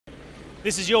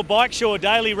This is your Bikesure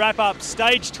daily wrap-up,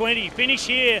 stage 20, finish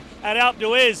here at Alpe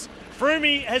d'Huez.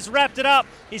 Froomey has wrapped it up.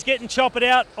 He's getting choppered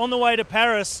out on the way to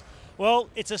Paris. Well,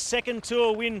 it's a second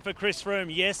tour win for Chris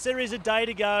Froome. Yes, there is a day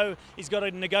to go. He's got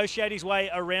to negotiate his way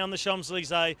around the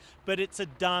Champs-Élysées, but it's a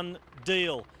done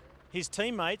deal. His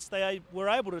teammates, they were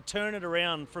able to turn it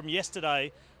around from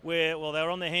yesterday where, well, they were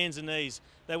on their hands and knees.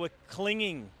 They were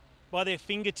clinging by their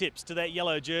fingertips to that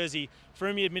yellow jersey.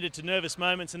 Froome admitted to nervous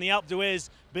moments, and the Alpe d'Huez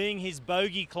being his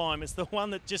bogey climb, it's the one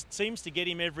that just seems to get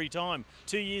him every time.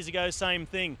 2 years ago, same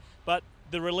thing. But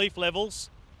the relief levels,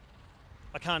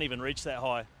 I can't even reach that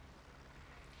high.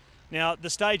 Now, the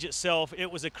stage itself,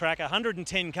 it was a cracker.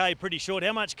 110K, pretty short.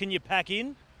 How much can you pack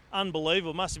in?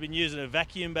 Unbelievable. Must have been using a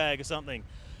vacuum bag or something.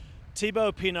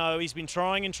 Thibaut Pinot, he's been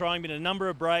trying and trying, been a number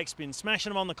of breaks, been smashing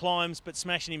them on the climbs, but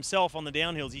smashing himself on the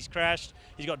downhills. He's crashed,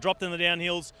 he's got dropped in the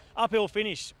downhills. Uphill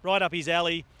finish, right up his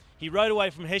alley. He rode away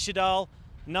from Hesjedal,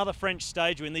 another French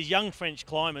stage win. These young French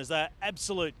climbers, they're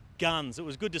absolute guns. It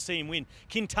was good to see him win.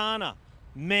 Quintana,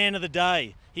 man of the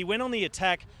day. He went on the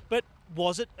attack, but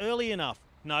was it early enough?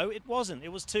 No, it wasn't.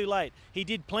 It was too late. He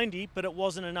did plenty, but it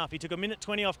wasn't enough. He took a minute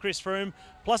 20 off Chris Froome,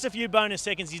 plus a few bonus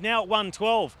seconds. He's now at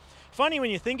 1:12. Funny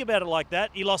when you think about it like that,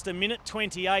 he lost a minute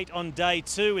 28 on day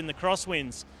 2 in the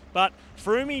crosswinds. But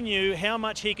Froome knew how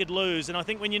much he could lose, and I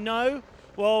think when you know,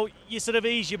 well, you sort of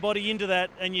ease your body into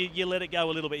that and you let it go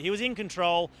a little bit. He was in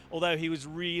control, although he was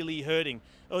really hurting.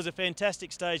 It was a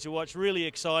fantastic stage to watch, really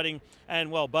exciting, and,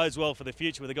 well, bodes well for the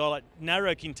future with a guy like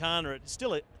Nairo Quintana. It's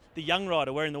still the young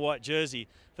rider wearing the white jersey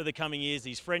for the coming years,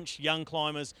 these French young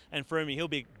climbers, and Froome, he'll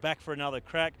be back for another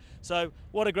crack. So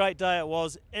what a great day it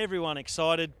was, everyone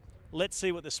excited. Let's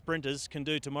see what the sprinters can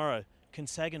do tomorrow. Can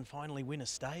Sagan finally win a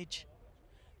stage?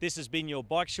 This has been your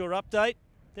Bikesure update.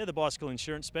 They're the bicycle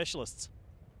insurance specialists.